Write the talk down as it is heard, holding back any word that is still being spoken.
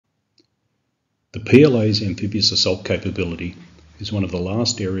The PLA's amphibious assault capability is one of the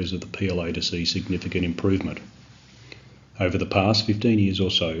last areas of the PLA to see significant improvement. Over the past 15 years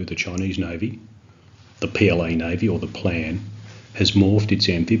or so, the Chinese Navy, the PLA Navy or the Plan, has morphed its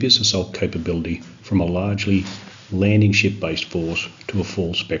amphibious assault capability from a largely landing ship-based force to a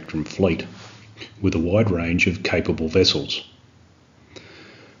full spectrum fleet, with a wide range of capable vessels.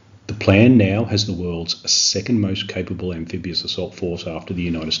 The Plan now has the world's second most capable amphibious assault force after the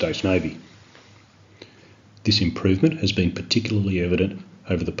United States Navy. This improvement has been particularly evident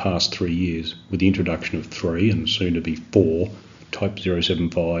over the past 3 years with the introduction of 3 and soon to be 4 Type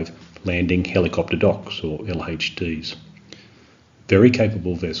 075 landing helicopter docks or LHDs. Very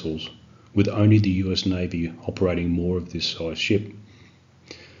capable vessels with only the US Navy operating more of this size ship.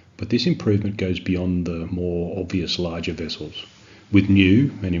 But this improvement goes beyond the more obvious larger vessels, with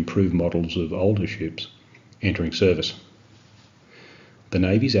new and improved models of older ships entering service. The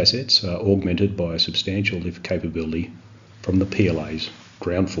Navy's assets are augmented by a substantial lift capability from the PLA's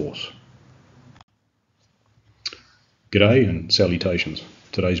ground force. G'day and salutations.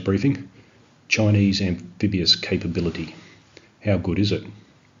 Today's briefing, Chinese amphibious capability. How good is it?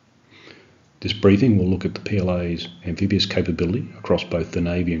 This briefing will look at the PLA's amphibious capability across both the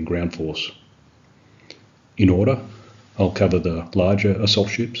Navy and ground force. In order, I'll cover the larger assault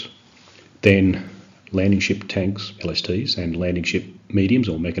ships, then landing ship tanks, LSTs, and landing ship mediums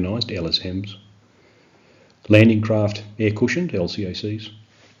or mechanised, LSMs, landing craft air-cushioned, LCACs,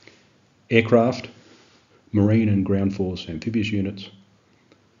 aircraft, marine and ground force amphibious units,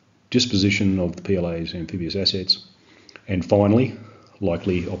 disposition of the PLA's amphibious assets, and finally,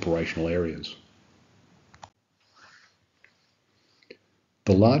 likely operational areas.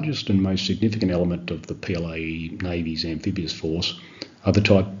 The largest and most significant element of the PLA Navy's amphibious force are the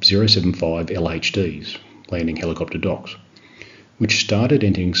Type 075 LHDs, landing helicopter docks, which started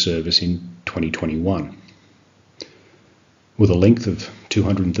entering service in 2021. With a length of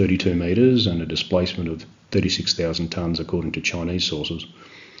 232 metres and a displacement of 36,000 tonnes according to Chinese sources,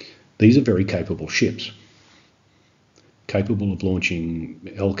 these are very capable ships, capable of launching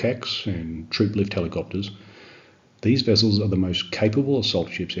LCACs and troop lift helicopters. These vessels are the most capable assault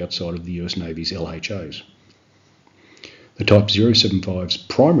ships outside of the US Navy's LHAs. The Type 075's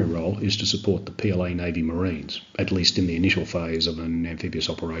primary role is to support the PLA Navy Marines, at least in the initial phase of an amphibious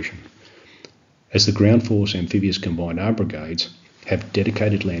operation, as the ground force amphibious combined armed brigades have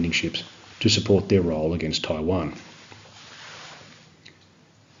dedicated landing ships to support their role against Taiwan.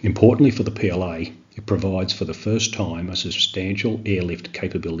 Importantly for the PLA, it provides for the first time a substantial airlift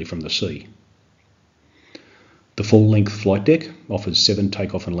capability from the sea. The full-length flight deck offers 7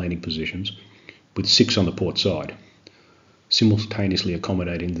 takeoff and landing positions, with 6 on the port side, simultaneously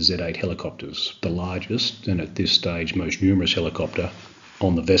accommodating the Z-8 helicopters, the largest and at this stage most numerous helicopter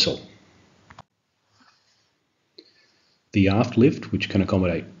on the vessel. The aft lift, which can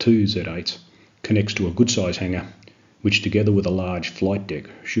accommodate 2 Z-8s, connects to a good-size hangar, which together with a large flight deck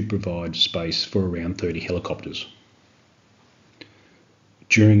should provide space for around 30 helicopters.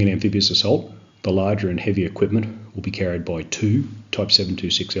 During an amphibious assault, the larger and heavier equipment will be carried by 2 Type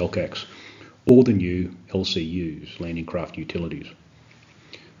 726 LCACs, or the new LCUs, landing craft utilities.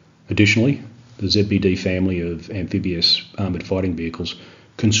 Additionally, the ZBD family of amphibious armoured fighting vehicles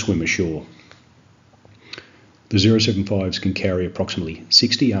can swim ashore. The 075s can carry approximately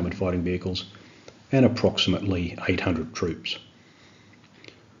 60 armoured fighting vehicles and approximately 800 troops.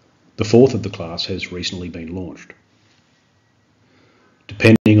 The 4th of the class has recently been launched.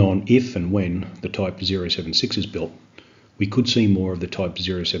 Depending on if and when the Type 076 is built, we could see more of the Type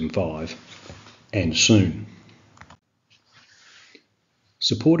 075, and soon.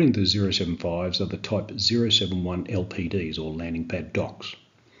 Supporting the 075s are the Type 071 LPDs or landing pad docks.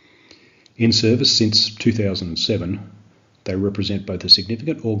 In service since 2007, they represent both a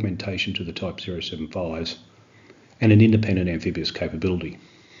significant augmentation to the Type 075s and an independent amphibious capability.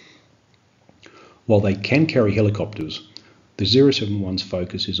 While they can carry helicopters, the 071's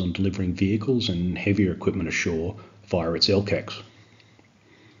focus is on delivering vehicles and heavier equipment ashore via its LCACs.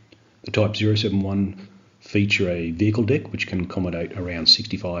 The Type 071 feature a vehicle deck which can accommodate around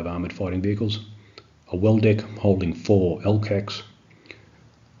 65 armoured fighting vehicles, a well deck holding 4 LCACs,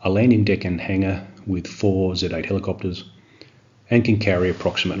 a landing deck and hangar with 4 Z-8 helicopters, and can carry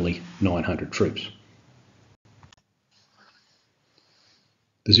approximately 900 troops.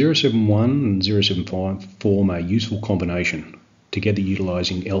 The 071 and 075 form a useful combination, together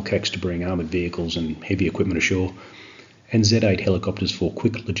utilising LCACs to bring armoured vehicles and heavy equipment ashore, and Z-8 helicopters for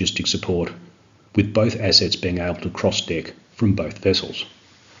quick logistic support, with both assets being able to cross-deck from both vessels.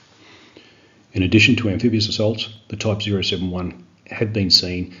 In addition to amphibious assaults, the Type 071 had been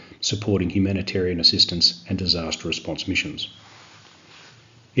seen supporting humanitarian assistance and disaster response missions.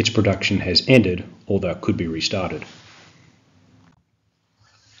 Its production has ended, although it could be restarted.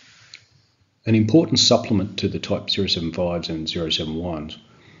 An important supplement to the Type 075s and 071s,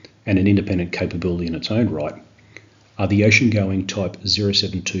 and an independent capability in its own right, are the ocean-going Type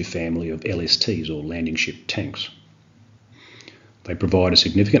 072 family of LSTs, or landing ship tanks. They provide a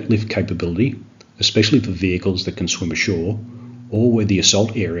significant lift capability, especially for vehicles that can swim ashore or where the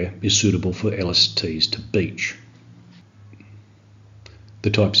assault area is suitable for LSTs to beach. The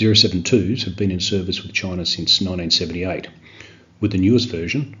Type 072s have been in service with China since 1978, with the newest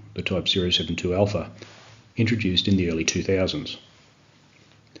version, the Type 072 Alpha, introduced in the early 2000s.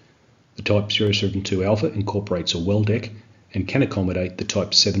 The Type 072 Alpha incorporates a well deck and can accommodate the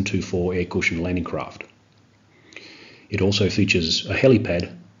Type 724 air cushion landing craft. It also features a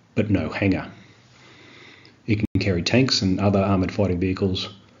helipad, but no hangar. It can carry tanks and other armoured fighting vehicles,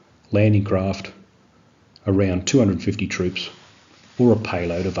 landing craft, around 250 troops, or a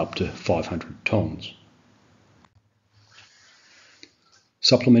payload of up to 500 tonnes.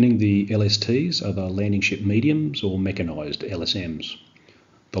 Supplementing the LSTs are the landing ship mediums or mechanised LSMs,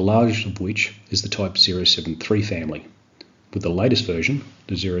 the largest of which is the Type 073 family, with the latest version,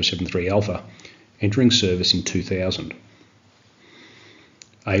 the 073 Alpha, entering service in 2000.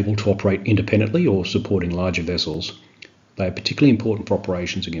 Able to operate independently or supporting larger vessels, they are particularly important for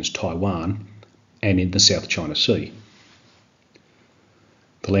operations against Taiwan and in the South China Sea.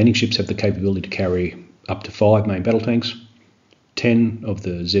 The landing ships have the capability to carry up to 5 main battle tanks, 10 of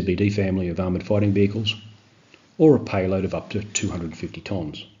the ZBD family of armoured fighting vehicles, or a payload of up to 250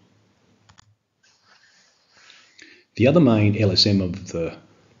 tonnes. The other main LSM of the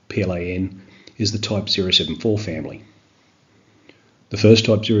PLAN is the Type 074 family. The first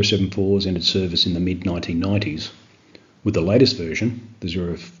Type 074s entered service in the mid-1990s, with the latest version,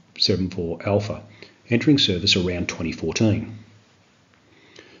 the 074 Alpha, entering service around 2014.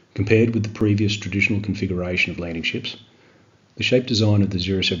 Compared with the previous traditional configuration of landing ships, the shape design of the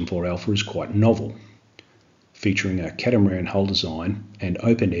 074 Alpha is quite novel, featuring a catamaran hull design and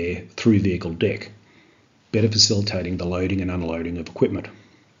open-air through-vehicle deck, better facilitating the loading and unloading of equipment.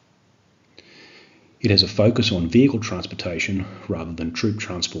 It has a focus on vehicle transportation rather than troop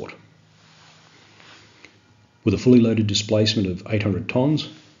transport. With a fully loaded displacement of 800 tonnes,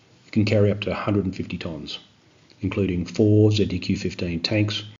 it can carry up to 150 tonnes, including 4 ZDQ-15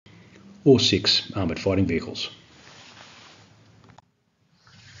 tanks or 6 armoured fighting vehicles.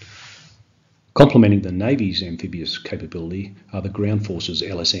 Complementing the Navy's amphibious capability are the Ground Forces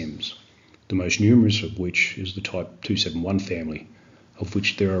LSMs, the most numerous of which is the Type 271 family, of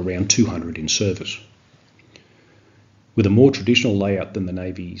which there are around 200 in service. With a more traditional layout than the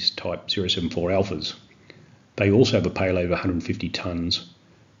Navy's Type 074 Alphas, they also have a payload of 150 tonnes,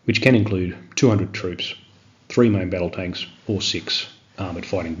 which can include 200 troops, 3 main battle tanks, or 6 armoured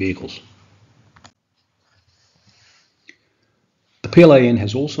fighting vehicles. The PLAN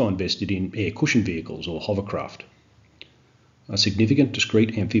has also invested in air cushion vehicles, or hovercraft. A significant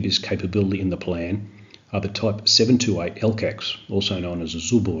discrete amphibious capability in the plan are the Type 728 LCACs, also known as a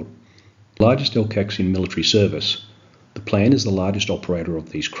Zubur. The largest LCACs in military service, the plan is the largest operator of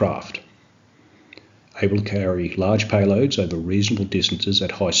these craft. Able to carry large payloads over reasonable distances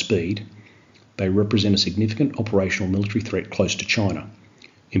at high speed, they represent a significant operational military threat close to China,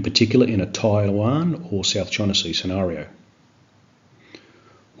 in particular in a Taiwan or South China Sea scenario.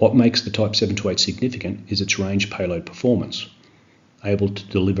 What makes the Type 728 significant is its range payload performance, able to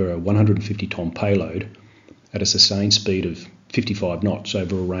deliver a 150 tonne payload at a sustained speed of 55 knots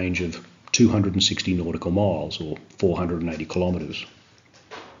over a range of 260 nautical miles or 480 kilometres.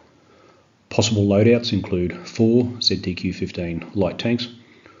 Possible loadouts include 4 ZDQ-15 light tanks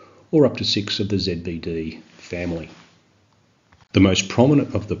or up to 6 of the ZBD family. The most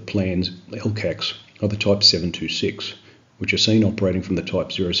prominent of the plan's LCACs are the Type 726, which are seen operating from the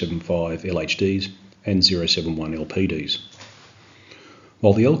Type 075 LHDs and 071 LPDs.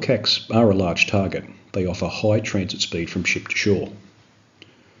 While the LCACs are a large target, they offer high transit speed from ship to shore.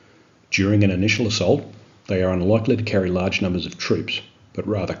 During an initial assault, they are unlikely to carry large numbers of troops, but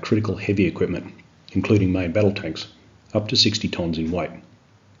rather critical heavy equipment, including main battle tanks, up to 60 tonnes in weight.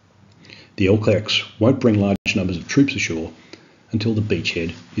 The LCACs won't bring large numbers of troops ashore until the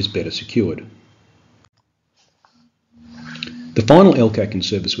beachhead is better secured. The final LCAC in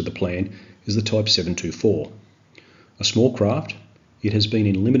service with the plan is the Type 724. A small craft, it has been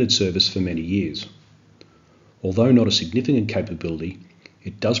in limited service for many years. Although not a significant capability,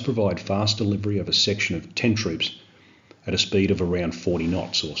 it does provide fast delivery of a section of 10 troops at a speed of around 40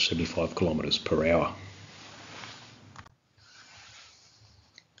 knots or 75 kilometres per hour.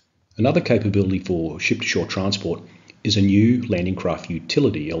 Another capability for ship-to-shore transport is a new landing craft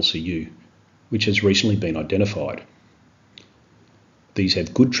utility LCU, which has recently been identified. These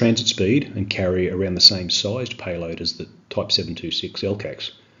have good transit speed and carry around the same sized payload as the Type 726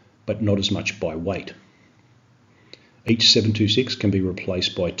 LCACs, but not as much by weight. Each 726 can be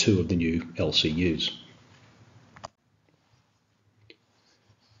replaced by 2 of the new LCUs.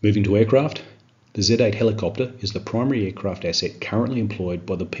 Moving to aircraft, the Z-8 helicopter is the primary aircraft asset currently employed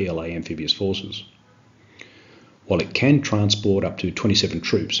by the PLA Amphibious Forces. While it can transport up to 27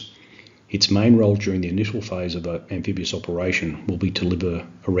 troops, its main role during the initial phase of an amphibious operation will be to deliver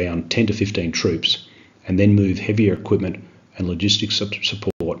around 10 to 15 troops and then move heavier equipment and logistics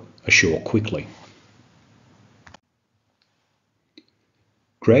support ashore quickly.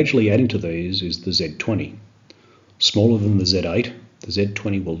 Gradually adding to these is the Z-20. Smaller than the Z-8, the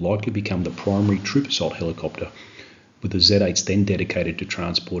Z-20 will likely become the primary troop assault helicopter, with the Z-8s then dedicated to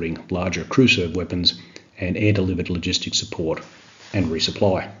transporting larger crew serve weapons and air-delivered logistics support and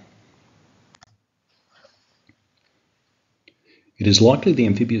resupply. It is likely the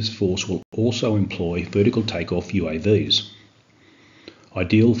amphibious force will also employ vertical takeoff UAVs.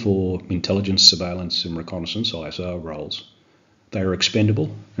 Ideal for intelligence, surveillance and reconnaissance ISR roles, they are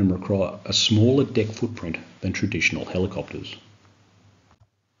expendable and require a smaller deck footprint than traditional helicopters.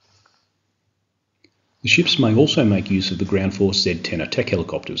 The ships may also make use of the Ground Force Z-10 attack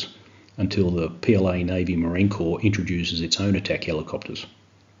helicopters until the PLA Navy Marine Corps introduces its own attack helicopters.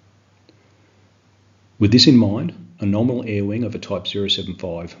 With this in mind, a nominal air wing of a Type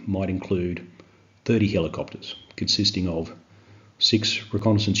 075 might include 30 helicopters, consisting of 6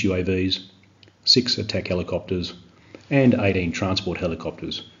 reconnaissance UAVs, 6 attack helicopters, and 18 transport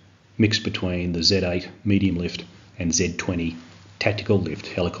helicopters, mixed between the Z-8 medium lift and Z-20 tactical lift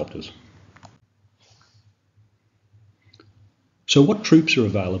helicopters. So what troops are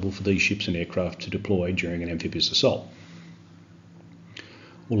available for these ships and aircraft to deploy during an amphibious assault?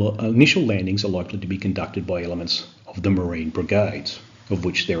 Well, initial landings are likely to be conducted by elements of the Marine Brigades, of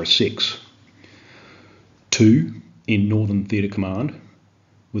which there are 6. 2 in Northern Theatre Command,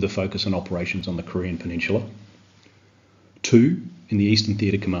 with a focus on operations on the Korean Peninsula. 2 in the Eastern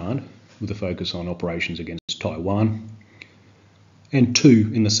Theatre Command, with a focus on operations against Taiwan. And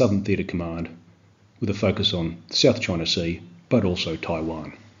 2 in the Southern Theatre Command, with a focus on the South China Sea, but also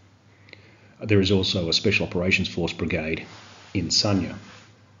Taiwan. There is also a Special Operations Force Brigade in Sanya.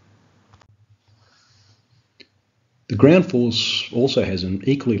 The ground force also has an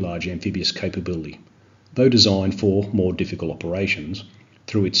equally large amphibious capability, though designed for more difficult operations,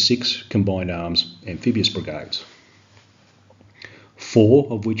 through its 6 combined arms amphibious brigades, 4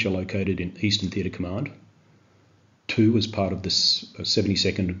 of which are located in Eastern Theatre Command, 2 as part of the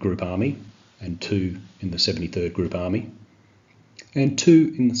 72nd Group Army and 2 in the 73rd Group Army, and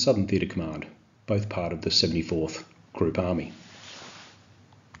 2 in the Southern Theatre Command, both part of the 74th Group Army.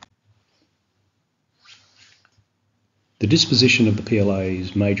 The disposition of the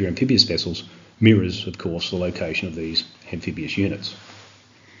PLA's major amphibious vessels mirrors, of course, the location of these amphibious units.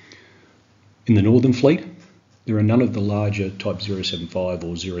 In the Northern Fleet, there are none of the larger Type 075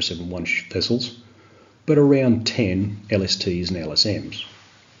 or 071 vessels, but around 10 LSTs and LSMs.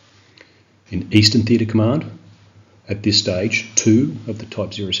 In Eastern Theatre Command, at this stage, 2 of the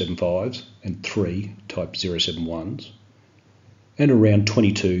Type 075s and 3 Type 071s, and around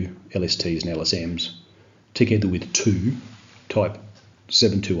 22 LSTs and LSMs, together with 2 Type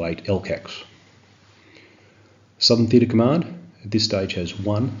 728 LCACs. Southern Theatre Command at this stage has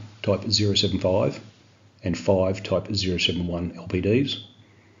 1 Type 075 and 5 Type 071 LPDs,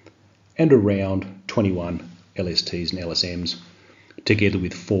 and around 21 LSTs and LSMs, together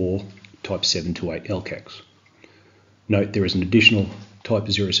with 4 Type 728 LCACs. Note there is an additional Type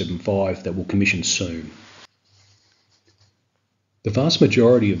 075 that will commission soon. The vast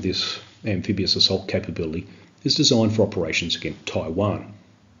majority of this amphibious assault capability is designed for operations against Taiwan.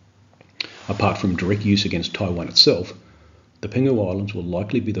 Apart from direct use against Taiwan itself, the Penghu Islands will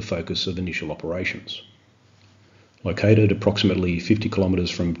likely be the focus of initial operations. Located approximately 50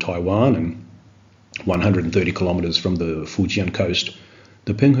 kilometres from Taiwan and 130 kilometres from the Fujian coast,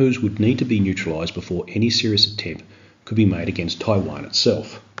 the Penghus would need to be neutralised before any serious attempt could be made against Taiwan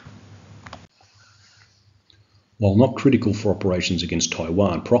itself. While not critical for operations against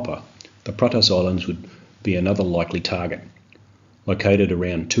Taiwan proper, the Pratas Islands would be another likely target. Located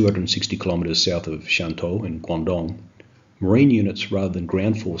around 260 kilometres south of Shantou and Guangdong, marine units rather than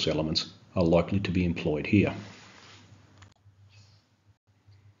ground force elements are likely to be employed here.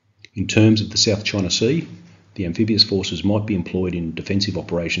 In terms of the South China Sea, the amphibious forces might be employed in defensive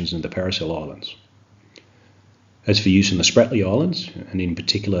operations in the Pratas Islands. As for use in the Pratas Islands, and in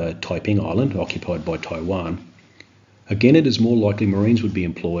particular Penghu Island, occupied by Taiwan, again it is more likely Marines would be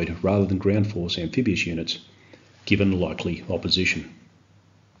employed rather than ground force amphibious units, given likely opposition.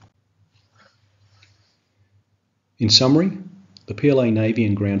 In summary, the PLA Navy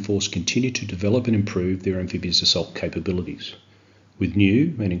and Ground Force continue to develop and improve their amphibious assault capabilities, with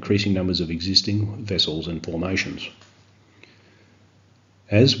new and increasing numbers of existing vessels and formations.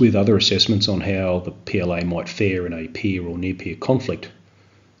 As with other assessments on how the PLA might fare in a peer or near-peer conflict,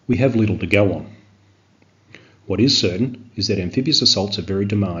 we have little to go on. What is certain is that amphibious assaults are very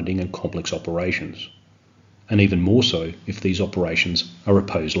demanding and complex operations, and even more so if these operations are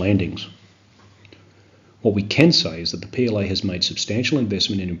opposed landings. What we can say is that the PLA has made substantial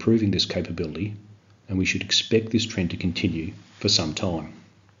investment in improving this capability, and we should expect this trend to continue for some time.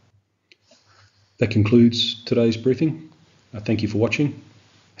 That concludes today's briefing. Thank you for watching.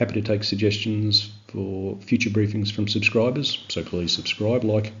 Happy to take suggestions for future briefings from subscribers, so please subscribe,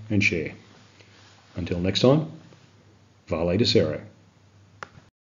 like and share. Until next time, Vale de Cero.